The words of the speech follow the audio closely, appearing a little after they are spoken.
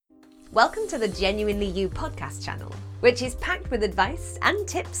Welcome to the Genuinely You podcast channel, which is packed with advice and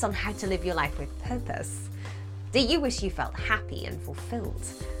tips on how to live your life with purpose. Do you wish you felt happy and fulfilled?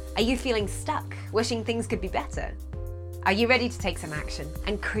 Are you feeling stuck, wishing things could be better? Are you ready to take some action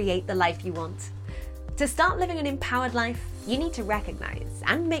and create the life you want? To start living an empowered life, you need to recognize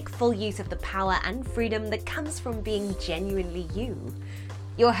and make full use of the power and freedom that comes from being genuinely you.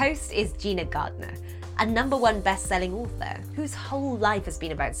 Your host is Gina Gardner, a #1 best-selling author whose whole life has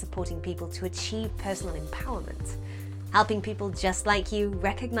been about supporting people to achieve personal empowerment, helping people just like you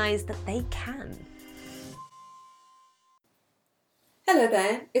recognize that they can. Hello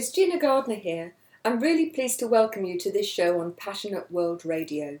there, it's Gina Gardner here. I'm really pleased to welcome you to this show on Passionate World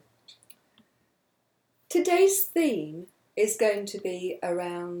Radio. Today's theme is going to be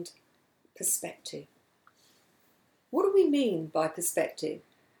around perspective. What do we mean by perspective?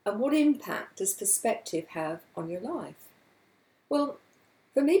 And what impact does perspective have on your life? Well,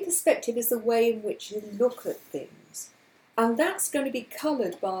 for me, perspective is the way in which you look at things. And that's going to be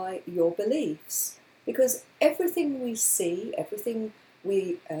coloured by your beliefs. Because everything we see, everything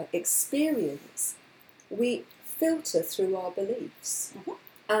we experience, we filter through our beliefs. Mm-hmm.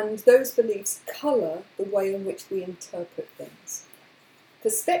 And those beliefs colour the way in which we interpret things.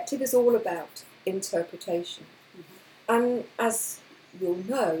 Perspective is all about interpretation. Mm-hmm. And as you'll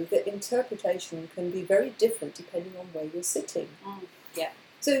know that interpretation can be very different depending on where you're sitting. Yeah.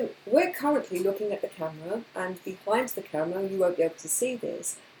 So we're currently looking at the camera, and behind the camera, you won't be able to see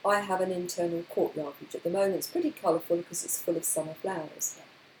this, I have an internal courtyard, which at the moment is pretty colourful because it's full of summer flowers.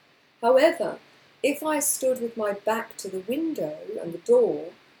 Yeah. However, if I stood with my back to the window and the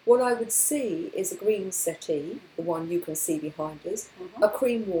door, what I would see is a green settee, the one you can see behind us, a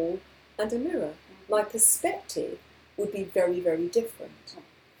cream wall and a mirror. My perspective would be very, very different.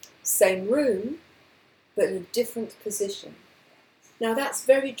 Same room, but in a different position. Now that's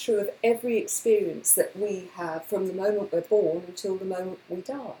very true of every experience that we have from the moment we're born until the moment we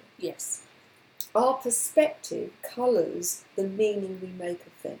die. Yes. Our perspective colours the meaning we make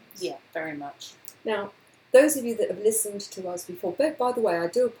of things. Yeah, very much. Now, those of you that have listened to us before, by the way, I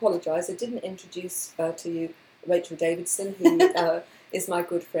do apologise, I didn't introduce to you Rachel Davidson, who is my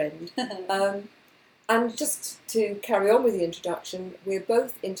good friend. And just to carry on with the introduction, we're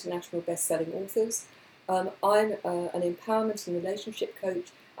both international best-selling authors. I'm an empowerment and relationship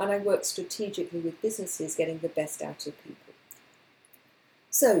coach, and I work strategically with businesses getting the best out of people.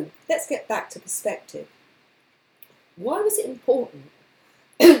 So, let's get back to perspective. Why was it important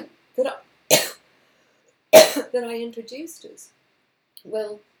that I introduced us?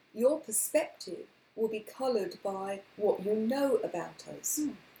 Well, your perspective will be coloured by what you know about us.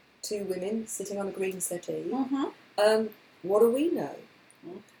 Two women sitting on a green settee. What do we know?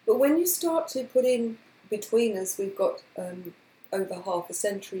 But when you start to put in between us, we've got over half a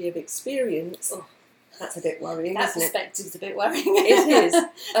century of experience. That's a bit worrying, that isn't it? That perspective's a bit worrying. It is.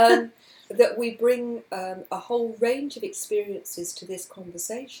 That we bring a whole range of experiences to this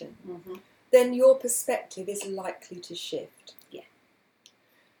conversation. Then your perspective is likely to shift. Yeah.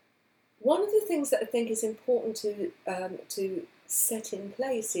 One of the things that I think is important to set in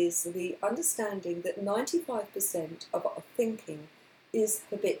place is the understanding that 95% of our thinking is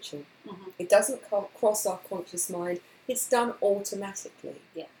habitual. It doesn't cross our conscious mind, it's done automatically.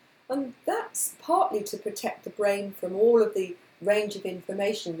 Yeah. And that's partly to protect the brain from all of the range of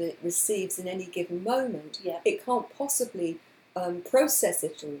information that it receives in any given moment. Yeah. It can't possibly process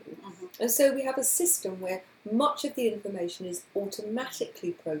it all. And so we have a system where much of the information is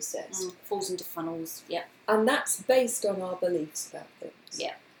automatically processed. Falls into funnels, yeah. And that's based on our beliefs about things.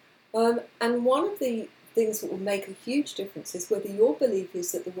 Yeah. And one of the things that will make a huge difference is whether your belief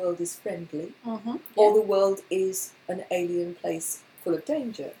is that the world is friendly or the world is an alien place full of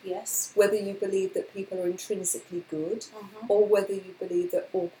danger. Yes. Whether you believe that people are intrinsically good or whether you believe that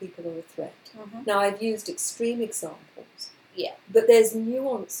all people are a threat. Now, I've used extreme examples. Yeah. But there's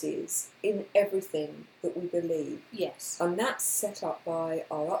nuances in everything that we believe. Yes. And that's set up by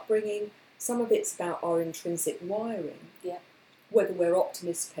our upbringing. Some of it's about our intrinsic wiring. Yeah. Whether we're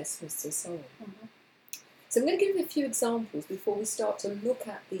optimists, pessimists, and so on. So I'm going to give you a few examples before we start to look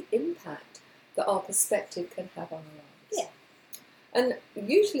at the impact that our perspective can have on our lives. Yeah. And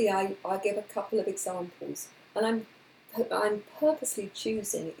usually I give a couple of examples, and I'm purposely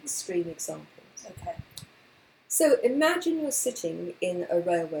choosing extreme examples. Okay. So imagine you're sitting in a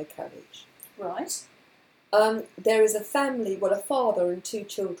railway carriage. Right. There is a family, a father and two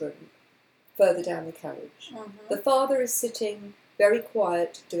children further down the carriage. The father is sitting very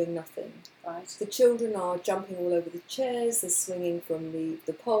quiet, doing nothing. Right. The children are jumping all over the chairs, they're swinging from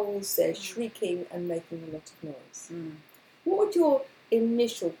the poles, they're shrieking and making a lot of noise. What would your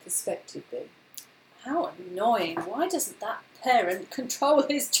initial perspective be? How annoying. Why doesn't that parent control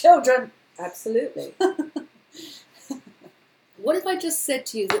his children? Absolutely. What if I just said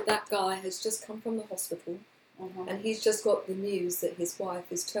to you that that guy has just come from the hospital and he's just got the news that his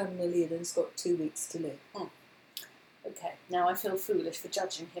wife is terminally ill and has got 2 weeks to live? Okay, now I feel foolish for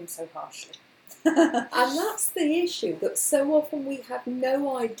judging him so harshly. And that's the issue, that so often we have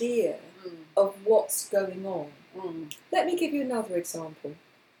no idea of what's going on. Let me give you another example.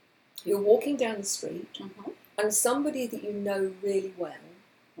 You're walking down the street and somebody that you know really well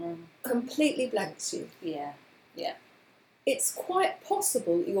completely blanks you. Yeah. It's quite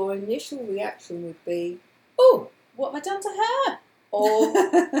possible that your initial reaction would be, oh, What have I done to her?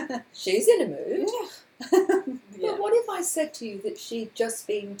 or she's in a mood. Yeah. But what if I said to you that she'd just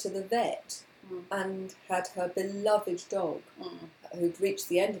been to the vet and had her beloved dog, who'd reached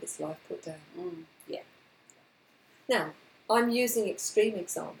the end of its life, put down? Yeah. Now, I'm using extreme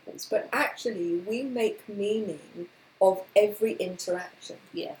examples, but actually we make meaning of every interaction.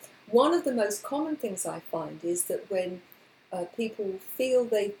 Yeah. One of the most common things I find is that when people feel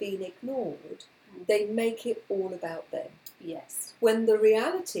they've been ignored, they make it all about them. Yes. When the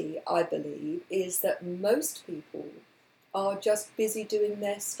reality, I believe, is that most people are just busy doing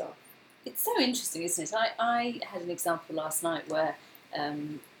their stuff. It's so interesting, isn't it? I had an example last night where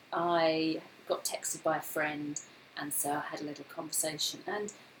I got texted by a friend, and so I had a little conversation.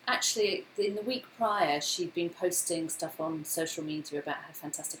 And actually, in the week prior, she'd been posting stuff on social media about her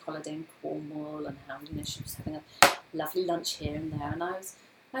fantastic holiday in Cornwall and how she was having a lovely lunch here and there. And I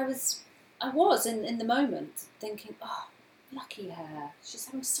was in the moment thinking, oh, lucky her. She's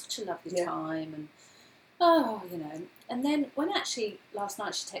having such a lovely time, and And then when actually last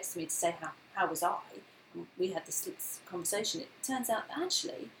night she texted me to say how was I, and we had this conversation. It turns out that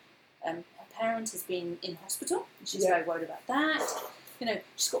actually her parent has been in hospital, and she's very worried about that.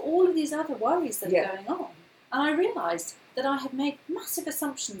 She's got all of these other worries that are going on. And I realised that I had made massive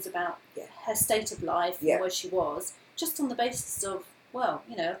assumptions about her state of life and where she was, just on the basis of,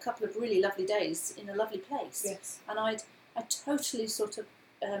 a couple of really lovely days in a lovely place. Yes. And I'd totally sort of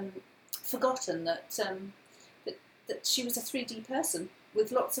forgotten that she was a 3D person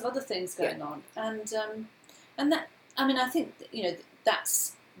with lots of other things going on. And that, I think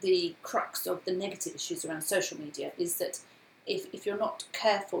that's the crux of the negative issues around social media, is that if you're not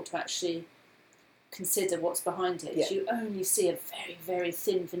careful to actually consider what's behind it, you only see a very, very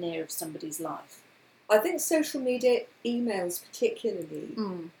thin veneer of somebody's life. I think social media, emails particularly,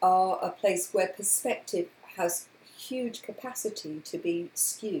 are a place where perspective has huge capacity to be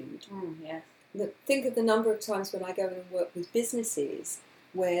skewed. Think of the number of times when I go in and work with businesses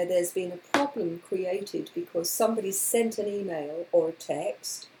where there's been a problem created because somebody sent an email or a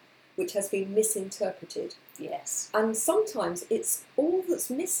text which has been misinterpreted. Yes. And sometimes it's all that's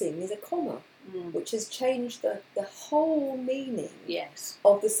missing is a comma, which has changed the whole meaning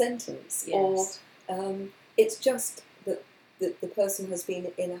of the sentence. Yes. Or it's just that the person has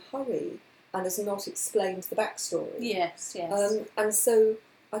been in a hurry and has not explained the backstory. Yes. And so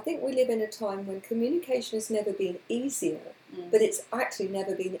I think we live in a time when communication has never been easier, but it's actually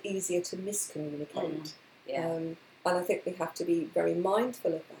never been easier to miscommunicate. And I think we have to be very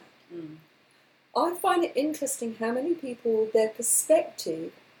mindful of that. I find it interesting how many people, their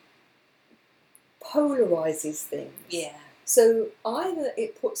perspective polarises things. Yeah. So either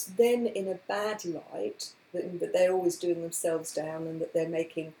it puts them in a bad light, that they're always doing themselves down, and that they're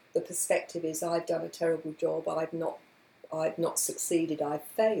making the perspective is I've done a terrible job, I've not succeeded, I've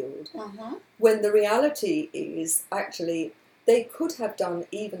failed. When the reality is actually they could have done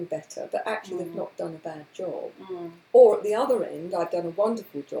even better, but actually they've not done a bad job. Or at the other end, I've done a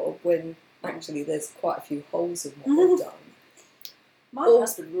wonderful job when actually there's quite a few holes in what they've done. My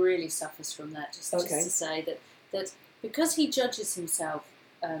husband really suffers from that, just to say that because he judges himself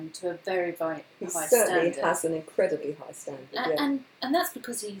to a very, very high standard. He certainly has an incredibly high standard. And that's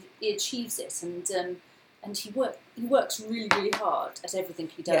because he achieves it, and he works really, really hard at everything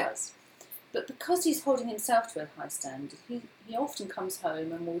he does. But because he's holding himself to a high standard, he often comes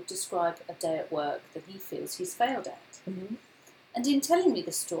home and will describe a day at work that he feels he's failed at. And in telling me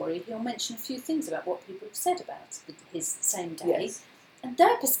the story, he'll mention a few things about what people have said about his same day. And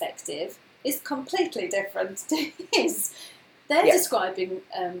their perspective is completely different to his. They're describing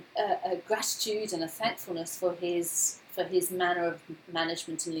a gratitude and a thankfulness for his manner of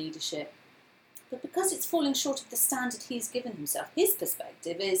management and leadership. But because it's falling short of the standard he's given himself, his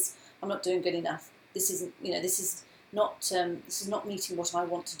perspective is, I'm not doing good enough. This isn't, this is not meeting what I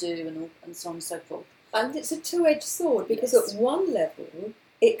want to do, and so on and so forth. And it's a two-edged sword, because at one level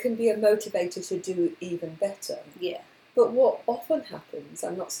it can be a motivator to do even better. Yeah. But what often happens,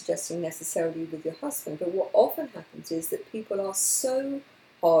 I'm not suggesting necessarily with your husband, but what often happens is that people are so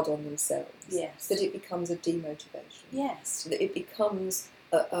hard on themselves Yes. that it becomes a demotivation. Yes. That it becomes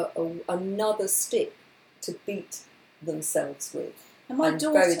another stick to beat themselves with, And my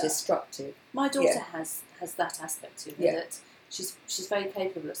daughter, very destructive. My daughter Yeah. has that aspect to her, Yeah. that she's very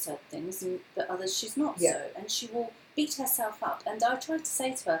capable of certain things, but others she's not Yeah. so, and she will beat herself up. And I try to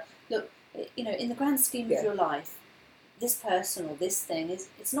say to her, look, in the grand scheme Yeah. of your life, this person or this thing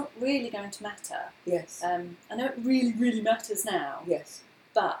it's not really going to matter. Yes. I know it really, really matters now, Yes.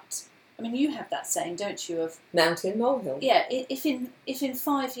 but I mean, you have that saying, don't you? Of Mountain, molehill. yeah, if in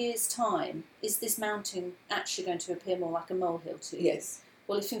 5 years' time, is this mountain actually going to appear more like a molehill to you? Yes.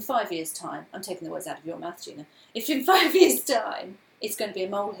 Well, if in 5 years' time, I'm taking the words out of your mouth, Gina. If in 5 years' time it's going to be a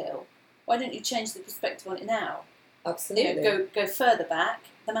molehill, why don't you change the perspective on it now? Absolutely. Go further back.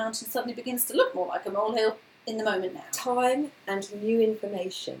 The mountain suddenly begins to look more like a molehill in the moment now. Time and new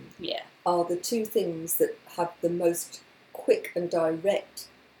information Yeah. are the two things that have the most quick and direct.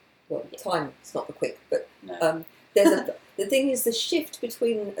 Well, Yeah. time is not the quick, but No. the thing is the shift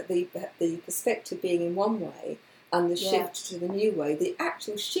between the perspective being in one way and the Yeah. shift to the new way. The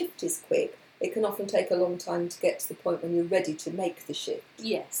actual shift is quick. It can often take a long time to get to the point when you're ready to make the shift.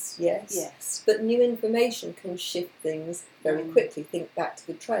 Yes. Yes. Yes. But new information can shift things very quickly. Think back to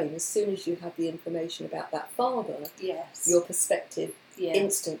the train. As soon as you have the information about that father, Yes. your perspective Yeah.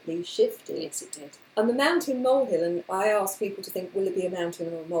 instantly shifted. Yes, it did. And the mountain molehill, and I ask people to think, will it be a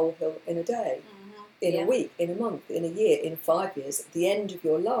mountain or a molehill in a day, in Yeah. a week, in a month, in a year, in 5 years, at the end of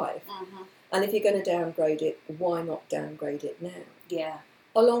your life? And if you're going to downgrade it, why not downgrade it now? Yeah.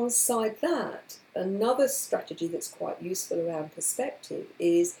 Alongside that, another strategy that's quite useful around perspective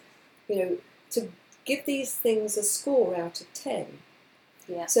is, to give these things a score out of 10.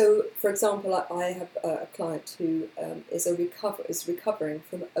 Yeah. So, for example, I have a client who is recovering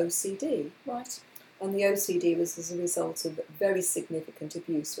from OCD, Right. and the OCD was as a result of very significant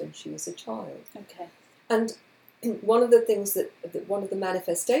abuse when she was a child. Okay. And one of the things one of the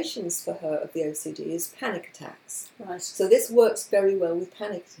manifestations for her of the OCD is panic attacks. Right. So this works very well with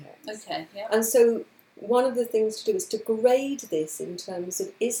panic attacks. Okay. Yeah. And so one of the things to do is to grade this in terms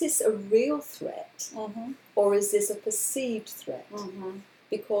of, is this a real threat or is this a perceived threat?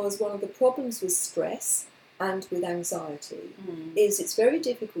 Because one of the problems with stress and with anxiety is it's very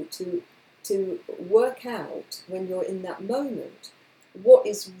difficult to work out when you're in that moment what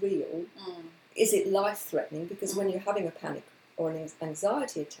is real. Is it life-threatening? Because when you're having a panic or an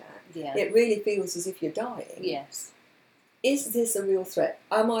anxiety attack, it really feels as if you're dying. Yes. Is this a real threat?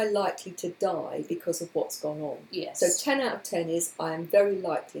 Am I likely to die because of what's gone on? Yes. So 10 out of 10 is I am very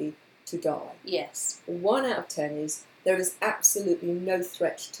likely to die. Yes. 1 out of 10 is there is absolutely no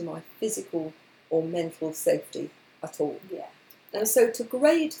threat to my physical or mental safety at all. Yeah. And so to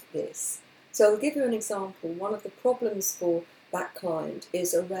grade this, so I'll give you an example. One of the problems for that client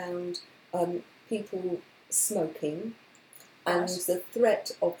is around people smoking and Right. the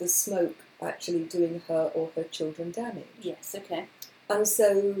threat of the smoke actually doing her or her children damage. Yes. Okay. And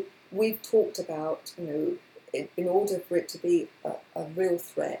so we've talked about, in order for it to be a real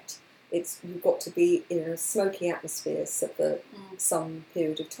threat, you've got to be in a smoky atmosphere for some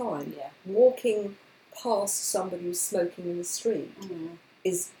period of time. Yeah. Walking past somebody who's smoking in the street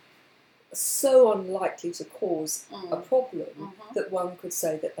is so unlikely to cause a problem that one could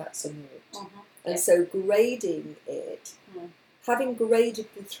say that that's a naught. And so grading it, having graded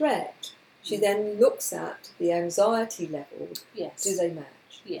the threat, she then looks at the anxiety level. Yes. Do they match?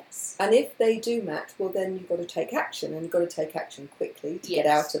 Yes. And if they do match, well, then you've got to take action, and you've got to take action quickly to get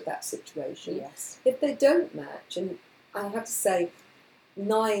out of that situation. Yes. If they don't match, and I have to say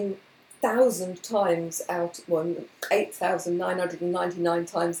 9,000 times out, 8,999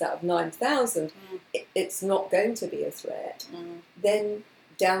 times out of 9,000, it's not going to be a threat, then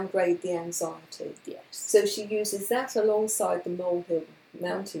downgrade the anxiety. Yes. So she uses that alongside the molehill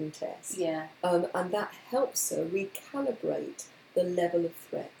mountain test, Yeah. and that helps her recalibrate the level of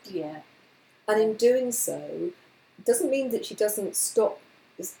threat. Yeah. And in doing so, it doesn't mean that she doesn't stop,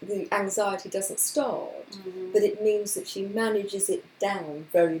 the anxiety doesn't start, but it means that she manages it down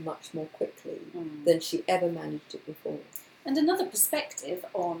very much more quickly than she ever managed it before. And another perspective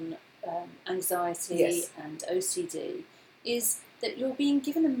on anxiety Yes. and OCD is that you're being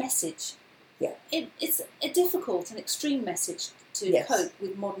given a message. Yeah. It's a difficult and extreme message to Yes. cope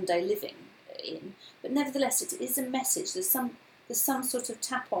with modern day living in, but nevertheless it is a message. There's some sort of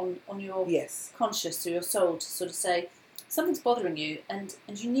tap on your Yes. conscious or your soul to sort of say something's bothering you and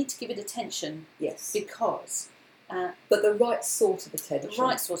you need to give it attention Yes. because But the right sort of attention. the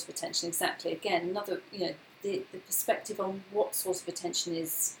right sort of attention, exactly. Again, another the perspective on what sort of attention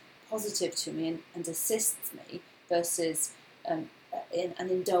is positive to me and assists me versus an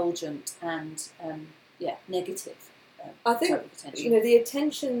indulgent and negative I think, type of attention. the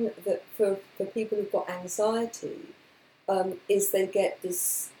attention that for people who've got anxiety is they get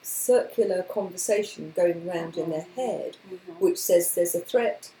this circular conversation going round in their head, which says there's a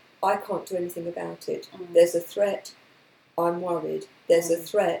threat, I can't do anything about it. There's a threat, I'm worried. There's a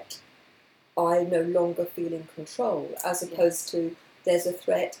threat, I no longer feel in control, as opposed to there's a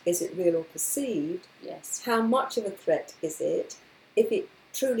threat, is it real or perceived? Yes. How much of a threat is it? If it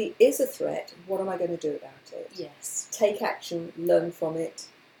truly is a threat, what am I going to do about it? Yes. Take action, learn from it,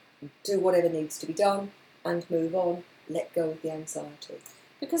 do whatever needs to be done, and move on. Let go of the anxiety.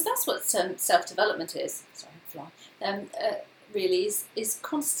 Because that's what self-development is. Sorry, fly. Really is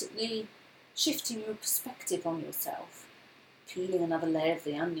constantly shifting your perspective on yourself, peeling another layer of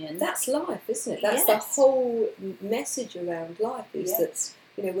the onion. That's life, isn't it? That's Yes. the whole message around life. Is that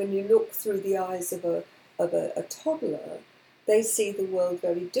when you look through the eyes of a toddler, they see the world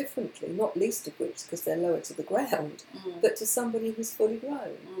very differently. Not least of which because they're lower to the ground, but to somebody who's fully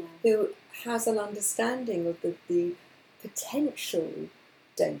grown, who has an understanding of the potential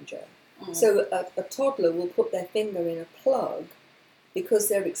danger. So a toddler will put their finger in a plug because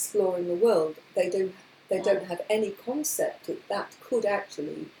they're exploring the world. They don't have any concept that could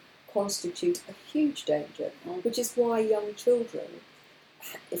actually constitute a huge danger, which is why young children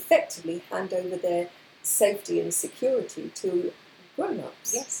effectively hand over their safety and security to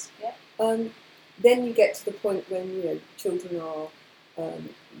grown-ups. Yes, yeah. Then you get to the point when children are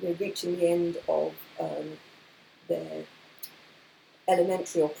reaching the end of their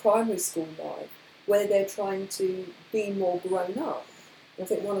elementary or primary school life, where they're trying to be more grown up. And I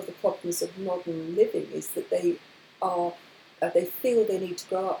think one of the problems of modern living is that they feel they need to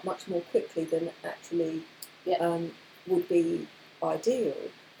grow up much more quickly than actually would be ideal,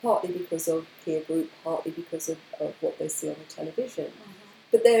 partly because of peer group, partly because of what they see on the television.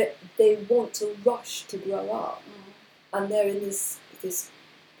 But they want to rush to grow up, and they're in this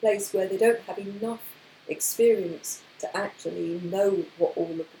place where they don't have enough experience to actually know what all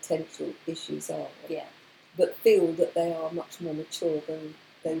the potential issues are, but feel that they are much more mature than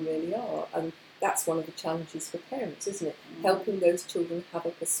they really are. And that's one of the challenges for parents, isn't it? Helping those children have a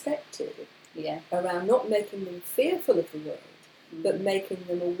perspective around not making them fearful of the world, but making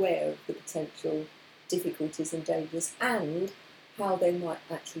them aware of the potential difficulties and dangers and how they might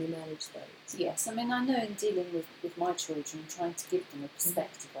actually manage those. Yes, I mean, I know in dealing with my children, trying to give them a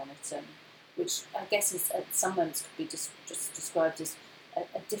perspective on it, which I guess is at some moments could be just described as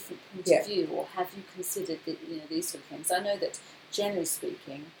a different point of view, or have you considered these sort of things? I know that generally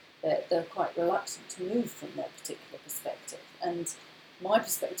speaking, they're quite reluctant to move from their particular perspective, and my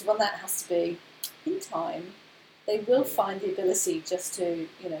perspective on that has to be, in time, they will find the ability just to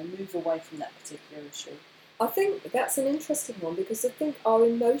move away from that particular issue. I think that's an interesting one, because I think our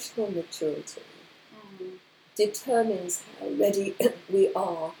emotional maturity determines how ready we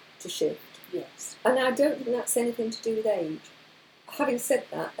are to shift. Yes. And I don't think that's anything to do with age. Having said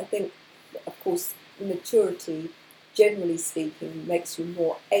that, I think, of course, maturity, generally speaking, makes you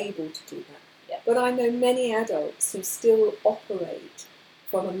more able to do that. Yeah. But I know many adults who still operate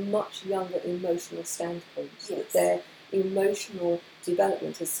from a much younger emotional standpoint, that their emotional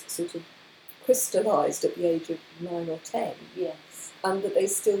development has sort of crystallised at the age of 9 or 10. Yes. And that they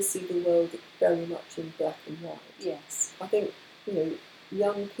still see the world very much in black and white. Yes. I think,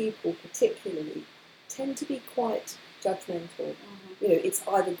 young people particularly tend to be quite judgmental. It's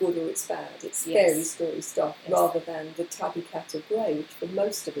either good or it's bad. It's fairy story stuff rather than the tabby cat of grey, which for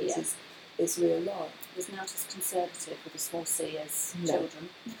most of it is real life. It's not as conservative with a small c as children.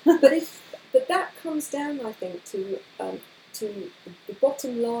 But that comes down, I think, to the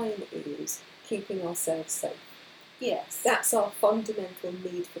bottom line is keeping ourselves safe. Yes. That's our fundamental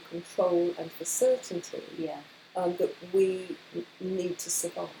need for control and for certainty. That we need to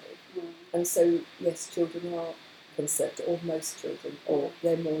survive. And so, yes, children are conservative, or most children, or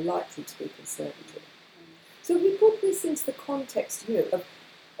they're more likely to be conservative. So we put this into the context,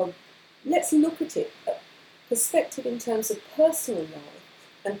 of let's look at it, perspective in terms of personal life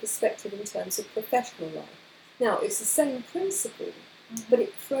and perspective in terms of professional life. Now, it's the same principle, but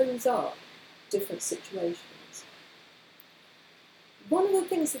it throws up different situations. One of the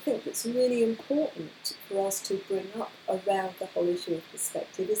things I think that's really important for us to bring up around the whole issue of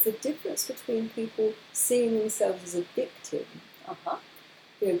perspective is the difference between people seeing themselves as a victim.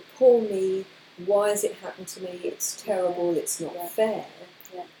 Poor me, why has it happened to me, it's terrible, it's not fair.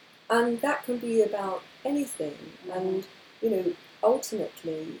 And that can be about anything. And,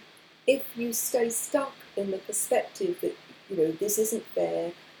 ultimately, if you stay stuck in the perspective that, this isn't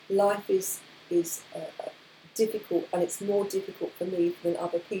fair, life is difficult, and it's more difficult for me than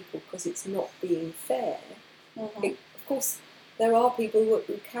other people because it's not being fair. Of course, there are people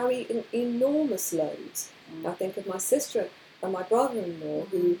who carry enormous loads. I think of my sister and my brother-in-law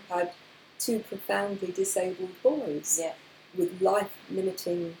who had 2 profoundly disabled boys with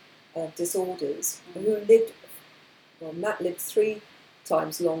life-limiting disorders, who lived, Matt lived 3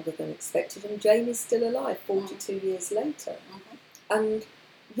 times longer than expected, and Jamie's still alive 42 years later. And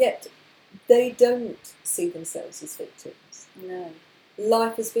yet they don't see themselves as victims. No.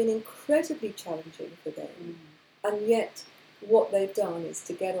 Life has been incredibly challenging for them, and yet what they've done is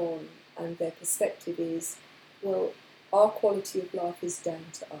to get on, and their perspective is, well, our quality of life is down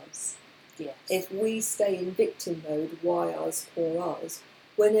to us. Yes. If we stay in victim mode, why us, poor us,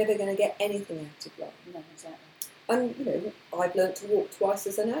 we're never going to get anything out of life. No, exactly. And, I've learnt to walk twice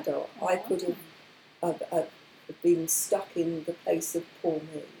as an adult. I could have been stuck in the place of poor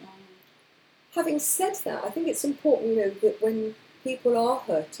me. Having said that, I think it's important, that when people are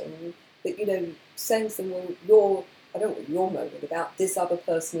hurting, that, saying to them, well, I don't know what you're moaning about, this other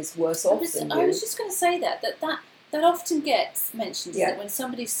person is worse off than you. I was just going to say that often gets mentioned, that when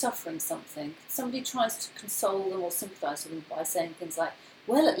somebody's suffering something, somebody tries to console them or sympathise with them by saying things like,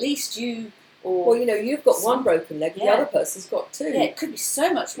 well, at least you... Or well, you've got one broken leg, the other person's got 2. Yeah, it could be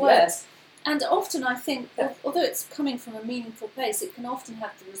so much worse. Yes. And often I think, although it's coming from a meaningful place, it can often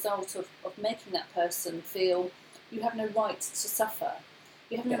have the result of making that person feel you have no right to suffer.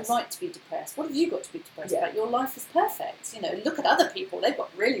 You have no right to be depressed. What have you got to be depressed about? Your life is perfect. Look at other people. They've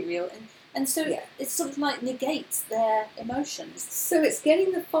got really real... And so it's sort of like negates their emotions. So it's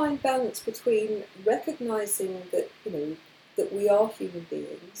getting the fine balance between recognising that, that we are human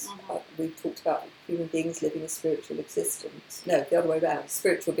beings. We talked about human beings living a spiritual existence. No, the other way around.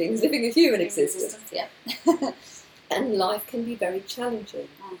 Spiritual beings living a human existence. Yeah. And life can be very challenging.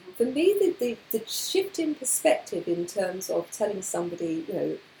 For me, the shift in perspective in terms of telling somebody,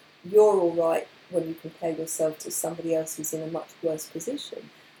 you're all right when you compare yourself to somebody else who's in a much worse position,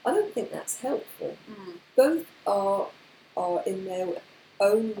 I don't think that's helpful. Both are in their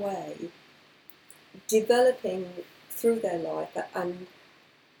own way developing through their life and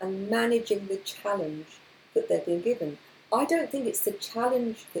managing the challenge that they've been given. I don't think it's the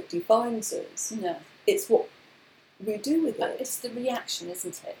challenge that defines us. No. It's what we do with it. It's the reaction,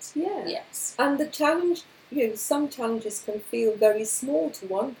 isn't it? Yeah. Yes. And the challenge, some challenges can feel very small to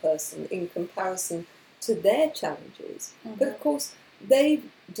one person in comparison to their challenges. But of course, they've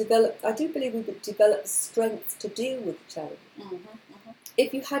developed, I do believe we've developed strength to deal with the challenge.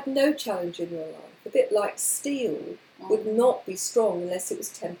 If you had no challenge in your life, a bit like steel would not be strong unless it was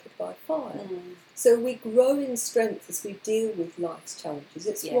tempered by fire. So we grow in strength as we deal with life's challenges.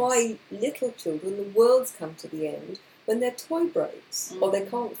 It's why little children, the world's come to the end when their toy breaks or they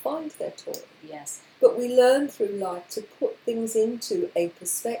can't find their toy. Yes. But we learn through life to put things into a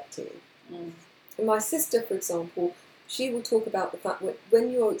perspective. And my sister, for example, she will talk about the fact that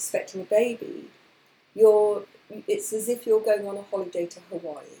when you're expecting a baby, it's as if you're going on a holiday to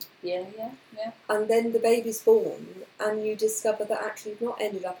Hawaii. Yeah. And then the baby's born, and you discover that actually you've not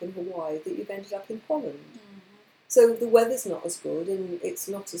ended up in Hawaii, that you've ended up in Holland. So the weather's not as good, and it's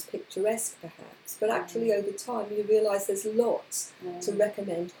not as picturesque, perhaps. But actually, over time, you realise there's lots to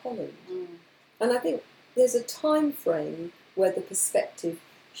recommend Holland. And I think there's a time frame where the perspective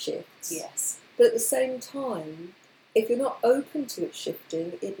shifts. Yes. But at the same time, if you're not open to it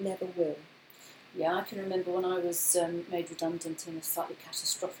shifting, it never will. Yeah, I can remember when I was made redundant in a slightly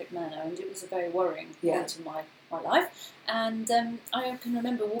catastrophic manner, and it was a very worrying point in my life. And I can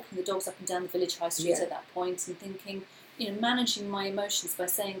remember walking the dogs up and down the village high street at that point and thinking, managing my emotions by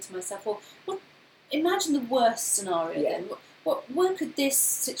saying to myself, well, imagine the worst scenario then. Where could this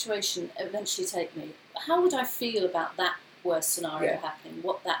situation eventually take me? How would I feel about that worst scenario happening?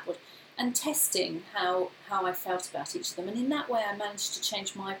 What that would... And testing how I felt about each of them. And in that way I managed to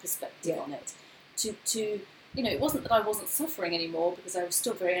change my perspective on it. To it wasn't that I wasn't suffering anymore, because I was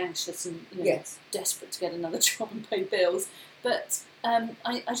still very anxious and desperate to get another job and pay bills. But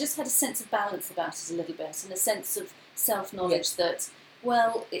I just had a sense of balance about it a little bit, and a sense of self-knowledge that,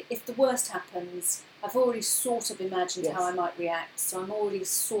 well, if the worst happens, I've already sort of imagined how I might react, so I'm already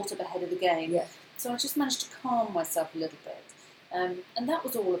sort of ahead of the game. So I just managed to calm myself a little bit. And that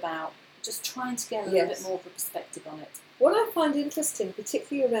was all about just trying to get a little bit more of a perspective on it. What I find interesting,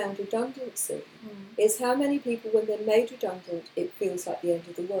 particularly around redundancy, is how many people, when they're made redundant, it feels like the end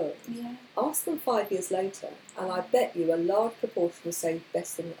of the world. Ask them 5 years later, and I bet you a large proportion will say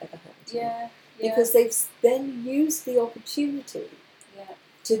best thing that ever happened to me. Because they've then used the opportunity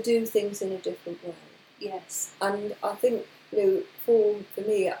to do things in a different way. Yes. And I think, for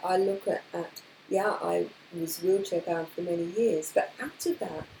me, I look at I was wheelchair bound for many years, but out of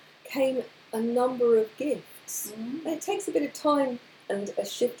that came a number of gifts. Mm. And it takes a bit of time and a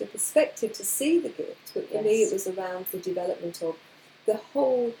shift of perspective to see the gifts, but for me it was around the development of the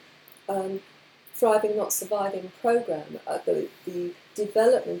whole Thriving Not Surviving programme, the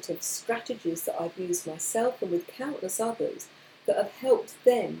development of strategies that I've used myself and with countless others that have helped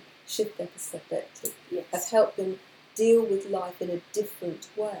them shift their perspective, have helped them deal with life in a different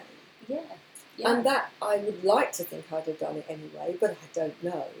way. Yeah. And that I would like to think I'd have done it anyway, but I don't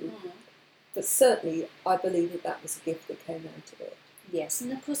know. Mm. But certainly I believe that was a gift that came out of it. Yes,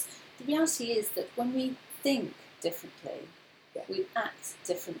 and of course the reality is that when we think differently, we act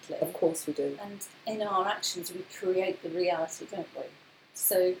differently. Of course we do. And in our actions we create the reality, don't we?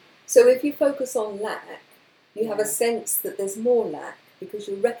 So if you focus on lack, you have a sense that there's more lack because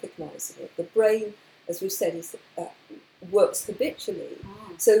you're recognising it. The brain, as we've said, works habitually.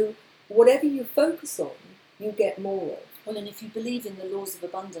 Mm. So whatever you focus on, you get more of. Well, and if you believe in the laws of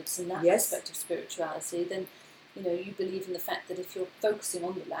abundance in that aspect of spirituality, then you believe in the fact that if you're focusing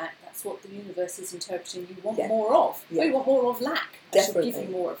on the lack, that's what the universe is interpreting you want more of. Yeah. We want more of lack. Definitely. I should give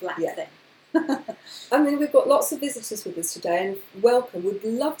you more of lack then. I mean, we've got lots of visitors with us today, and welcome. We'd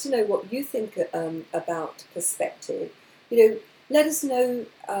love to know what you think about perspective. Let us know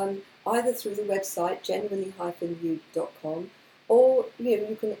either through the website genuinely-you.com, or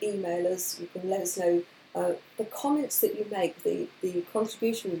you can email us. You can let us know the comments that you make, the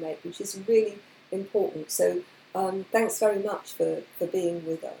contribution you make, which is really important. So thanks very much for being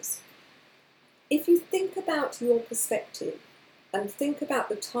with us. If you think about your perspective and think about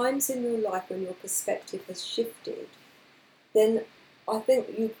the times in your life when your perspective has shifted, then I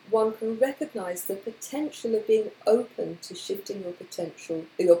think one can recognise the potential of being open to shifting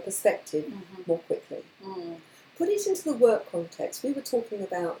your perspective more quickly. Mm. Put it into the work context. We were talking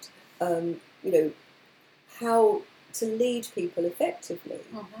about, how to lead people effectively,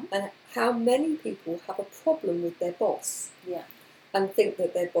 and how many people have a problem with their boss, and think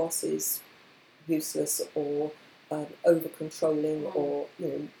that their boss is useless or over-controlling or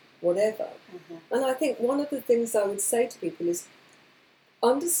whatever. And I think one of the things I would say to people is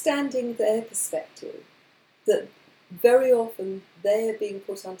understanding their perspective, that very often they're being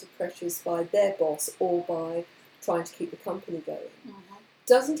put under pressures by their boss or by trying to keep the company going.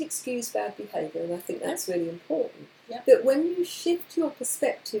 Doesn't excuse bad behaviour, and I think that's really important. But when you shift your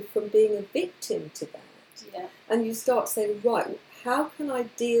perspective from being a victim to that, and you start saying, right, how can I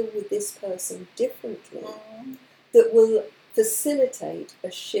deal with this person differently that will facilitate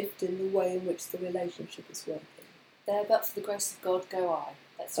a shift in the way in which the relationship is working? There, but for the grace of God, go I.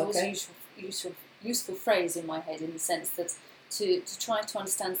 That's always a useful phrase in my head, in the sense that to try to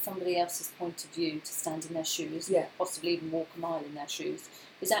understand somebody else's point of view, to stand in their shoes, possibly even walk a mile in their shoes,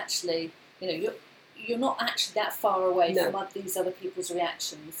 is actually, you're not actually that far away from these other people's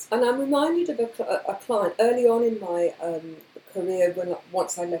reactions. And I'm reminded of a client early on in my career,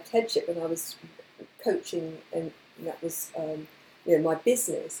 once I left headship, when I was coaching, and that was my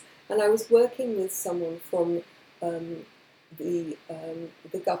business, and I was working with someone from the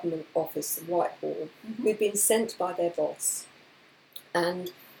government office, Whitehall, who'd been sent by their boss.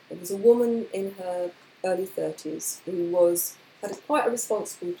 And it was a woman in her early 30s who had quite a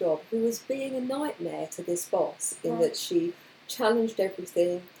responsible job, who was being a nightmare to this boss in that she challenged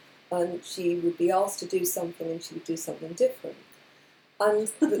everything, and she would be asked to do something and she would do something different. And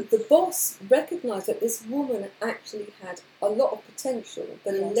the boss recognised that this woman actually had a lot of potential,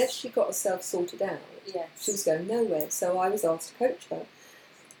 but unless she got herself sorted out, she was going nowhere. So I was asked to coach her.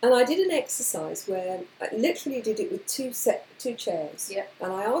 And I did an exercise where I literally did it with two chairs.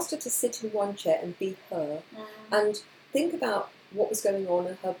 And I asked her to sit in one chair and be her, and think about what was going on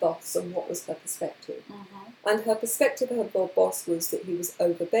in her boss and what was her perspective. And her perspective of her boss was that he was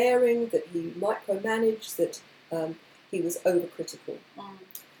overbearing, that he micromanaged, that he was overcritical.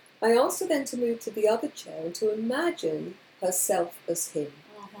 I asked her then to move to the other chair and to imagine herself as him,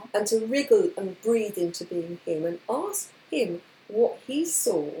 and to wriggle and breathe into being him, and ask him what he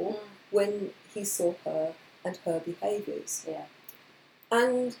saw when he saw her and her behaviours.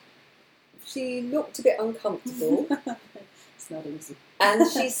 And she looked a bit uncomfortable. It's not easy.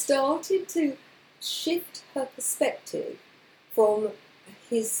 And she started to shift her perspective from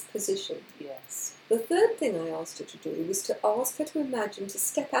his position. The third thing I asked her to do was to ask her to imagine, to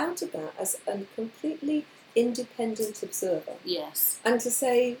step out of that as a completely independent observer. And to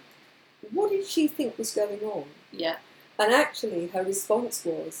say, what did she think was going on? And actually her response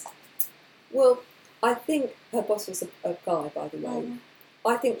was, well, I think her boss was a guy, by the way.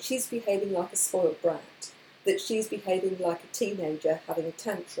 I think she's behaving like a spoiled brat, that she's behaving like a teenager having a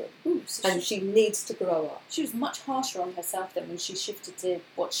tantrum, Ooh, so and she needs to grow up. she was much harsher on herself then when she shifted to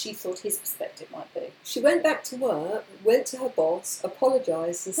what she thought his perspective might be. She went back to work, went to her boss,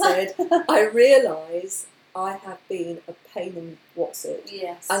 apologised and said, I realise I have been a pain in what's it,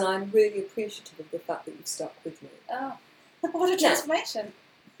 Yes. and I'm really appreciative of the fact that you've stuck with me. Oh, what a transformation.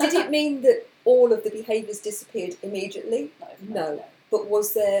 Did it mean that all of the behaviours disappeared immediately? No. But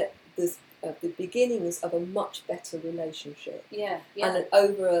was there the beginnings of a much better relationship? Yeah. And then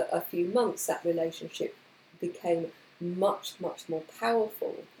over a few months, that relationship became much, much more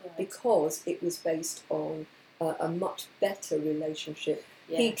powerful Right. because it was based on a much better relationship.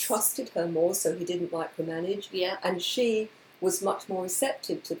 Yes. He trusted her more, so he didn't micromanage, Yeah. and she was much more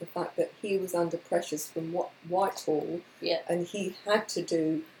receptive to the fact that he was under pressures from Whitehall, Yeah. and he had to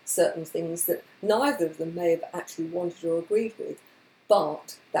do certain things that neither of them may have actually wanted or agreed with,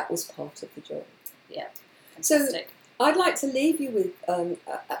 but that was part of the job. Yeah. So Fantastic. I'd like to leave you with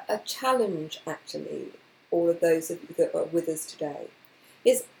a challenge, actually, all of those of you that are with us today,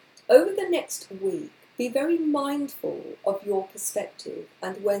 is over the next week, be very mindful of your perspective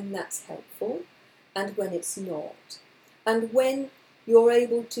and when that's helpful and when it's not, and when you're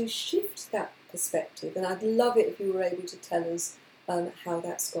able to shift that perspective. And I'd love it if you were able to tell us how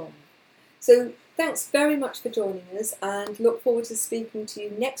that's gone. So thanks very much for joining us, and look forward to speaking to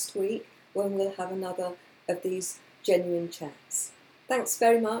you next week when we'll have another of these genuine chats. Thanks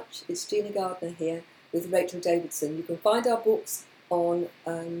very much. It's Gina Gardner here with Rachel Davidson. You can find our books on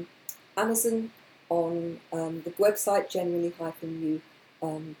Amazon, on the website Genuinely-You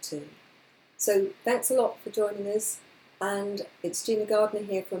too. So thanks a lot for joining us, and it's Gina Gardner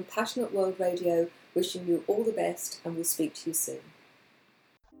here from Passionate World Radio, wishing you all the best, and we'll speak to you soon.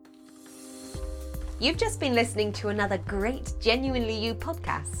 You've just been listening to another great Genuinely You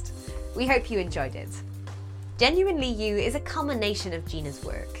podcast. We hope you enjoyed it. Genuinely You is a culmination of Gina's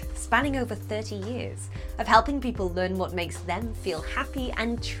work, spanning over 30 years, of helping people learn what makes them feel happy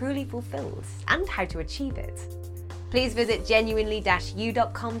and truly fulfilled, and how to achieve it. Please visit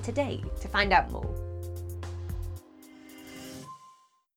genuinely-you.com today to find out more.